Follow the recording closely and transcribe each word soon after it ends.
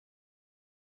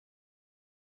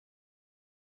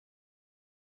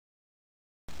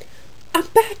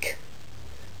back.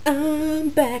 I'm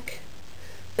back.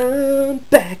 I'm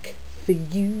back for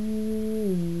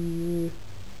you.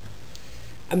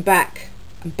 I'm back.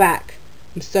 I'm back.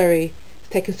 I'm sorry it's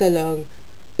taken so long,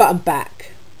 but I'm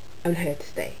back. I'm here to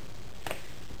stay.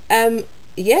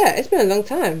 Yeah, it's been a long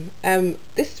time.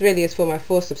 This really is for my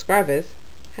 4 subscribers.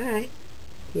 Hi,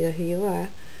 you know who you are.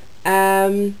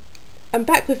 I'm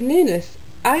back with newness.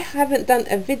 I haven't done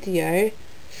a video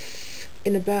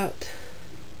in about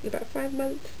 5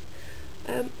 months.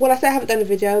 Well, I say I haven't done a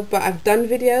video, but I've done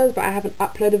videos, but I haven't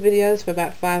uploaded videos for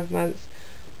about 5 months.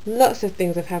 Lots of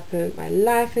things have happened. My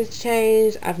life has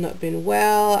changed. I've not been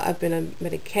well. I've been on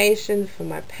medication for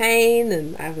my pain,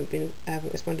 and I haven't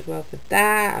responded well for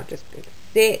that. I've just been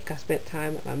sick. I spent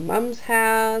time at my mum's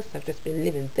house. I've just been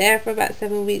living there for about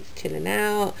 7 weeks, chilling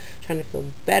out, trying to feel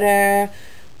better.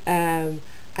 I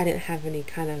didn't have any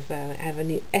kind of I have a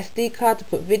new SD card to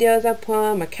put videos up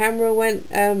on. My camera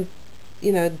went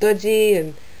dodgy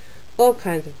and all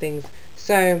kinds of things.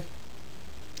 So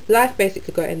life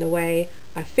basically got in the way.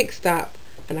 I fixed up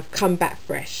and I've come back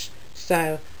fresh.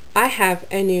 So I have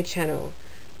a new channel,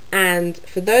 and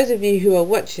for those of you who are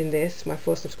watching this, my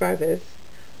 4 subscribers,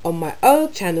 on my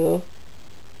old channel,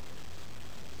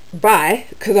 bye,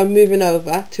 because I'm moving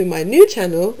over to my new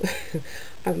channel.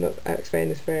 I'm not explaining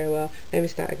this very well. Let me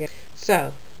start again.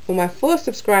 So for my 4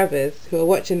 subscribers who are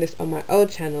watching this on my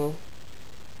old channel,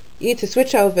 you need to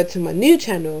switch over to my new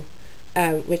channel,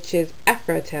 which is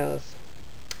Afro Tales.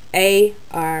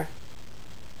 AFROTALES.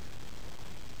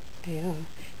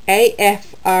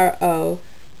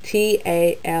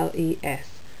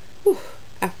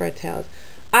 Afro Tales.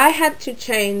 I had to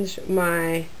change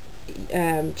my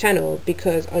channel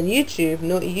because on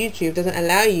YouTube doesn't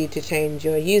allow you to change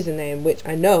your username, which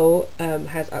I know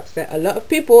has upset a lot of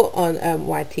people on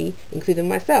YT, including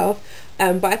myself.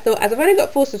 But I thought, as I've only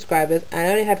got 4 subscribers and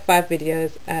I only had 5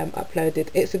 videos uploaded,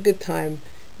 it's a good time,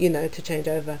 to change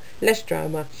over. Less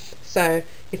drama. So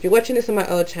if you're watching this on my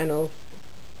old channel,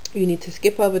 you need to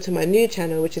skip over to my new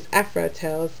channel, which is Afro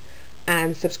Tales,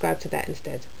 and subscribe to that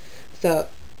instead. So,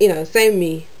 same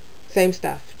me, same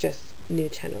stuff, just new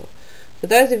channel. For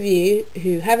those of you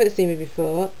who haven't seen me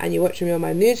before and you're watching me on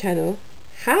my new channel,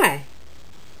 hi,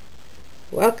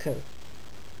 welcome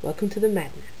to the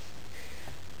madness.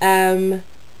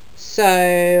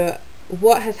 So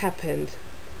what has happened?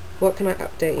 What can I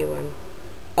update you on?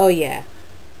 Oh yeah,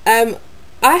 I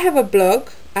have a blog.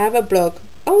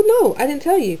 Oh no, I didn't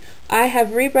tell you. I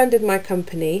have rebranded my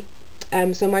company.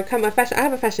 So my fashion, I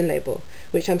have a fashion label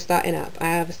which I'm starting up. I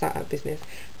have a startup business,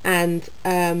 and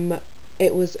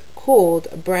it was called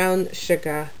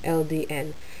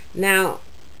BrownsugarLdn. Now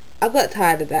I got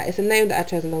tired of that. It's a name that I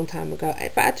chose a long time ago. In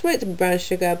fact, I wanted to be Brown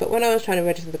Sugar, but when I was trying to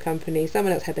register the company,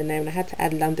 someone else had the name and I had to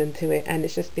add London to it, and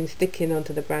it's just been sticking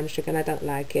onto the Brown Sugar and I don't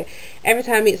like it. Every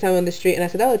time I meet someone on the street and I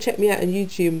said, oh, check me out on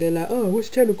YouTube, they're like, oh,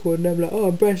 what's your channel called? And I'm like, oh,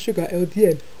 I'm Brown Sugar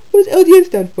LDN. What does LDN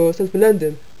stand for? It stands for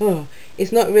London. Oh,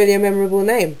 it's not really a memorable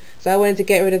name. So I wanted to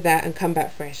get rid of that and come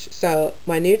back fresh. So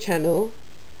my new channel,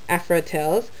 Afro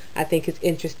Tales, I think is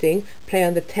interesting. Play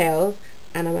on the tails,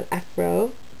 and I'm an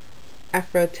Afro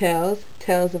Tales,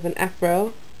 tales of an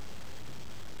Afro.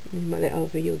 Mull it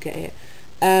over, you'll get it.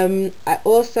 I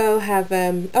also have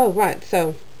oh right,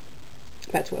 so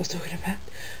back to what I was talking about.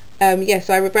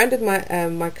 So I rebranded my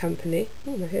my company.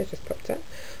 Oh, my hair just popped up.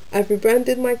 I've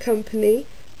rebranded my company,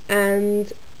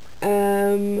 and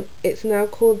it's now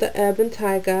called The Urban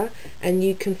Tiger, and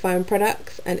you can find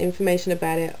products and information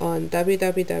about it on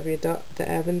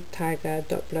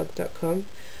www.theurbantiger.blog.com.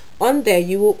 On there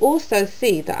you will also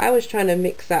see that I was trying to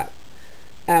mix up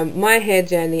my hair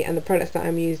journey and the products that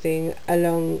I'm using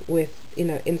along with,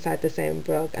 inside the same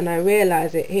blog, and I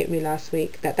realised, it hit me last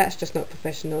week, that that's just not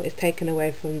professional. It's taken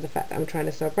away from the fact that I'm trying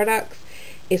to sell products.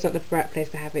 It's not the right place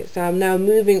to have it. So I'm now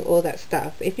moving all that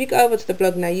stuff. If you go over to the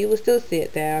blog now, you will still see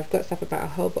it there. I've got stuff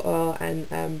about jojoba oil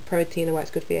and protein and why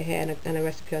it's good for your hair, and a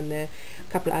recipe on there, a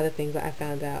couple of other things that I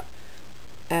found out.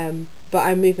 But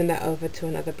I'm moving that over to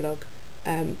another blog.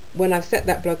 When I've set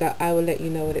that blog up, I will let you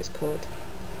know what it's called.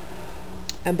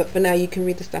 But for now, you can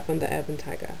read the stuff on the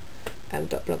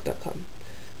urbantiger.blog.com.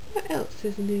 What else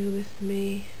is new with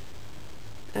me?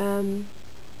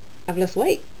 I've lost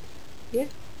weight. Yeah.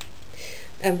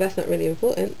 That's not really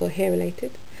important or hair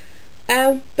related.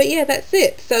 But yeah, that's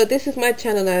it. So this is my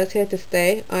channel now. It's here to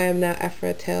stay. I am now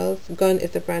Afro Tales. Gone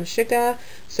is the brown sugar.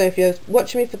 So if you're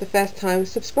watching me for the first time,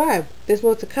 subscribe. There's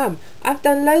more to come. I've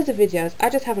done loads of videos.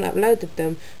 I just haven't uploaded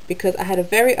them because I had a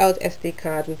very old SD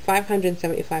card with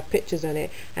 575 pictures on it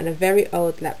and a very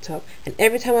old laptop. And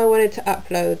every time I wanted to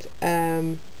upload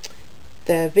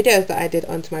the videos that I did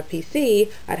onto my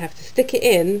PC, I'd have to stick it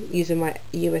in using my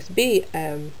USB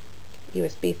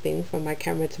thing from my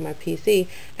camera to my PC,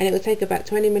 and it would take about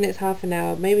 20 minutes, half an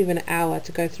hour, maybe even an hour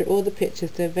to go through all the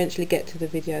pictures to eventually get to the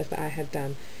videos that I had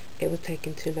done. It was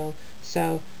taking too long.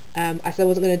 So I said I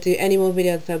wasn't going to do any more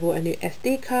videos, so I bought a new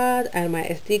SD card, and my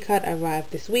SD card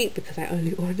arrived this week because I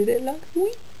only ordered it last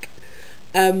week.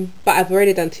 But I've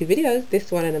already done 2 videos,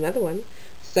 this one and another one,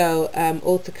 so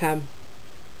all to come.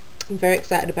 I'm very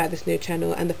excited about this new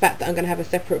channel, and the fact that I'm going to have a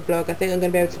separate vlog. I think I'm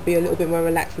going to be able to be a little bit more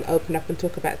relaxed and open up and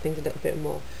talk about things a little bit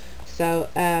more. So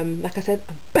like I said,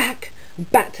 I'm back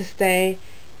to stay,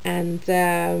 and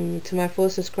to my 4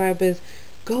 subscribers,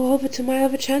 go over to my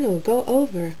other channel, go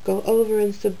over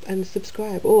and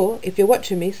subscribe, or if you're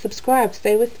watching me, subscribe,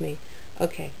 stay with me.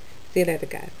 Okay, see you later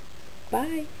guys,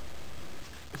 bye.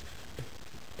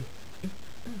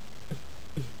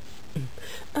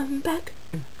 I'm back.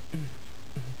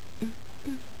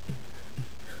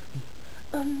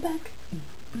 I'm back.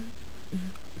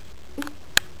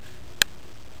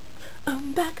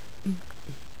 I'm back.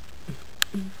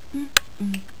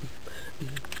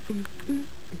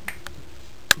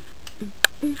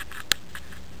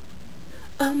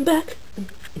 I'm back.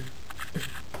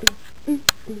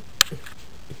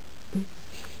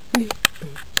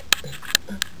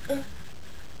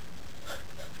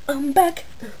 I'm back.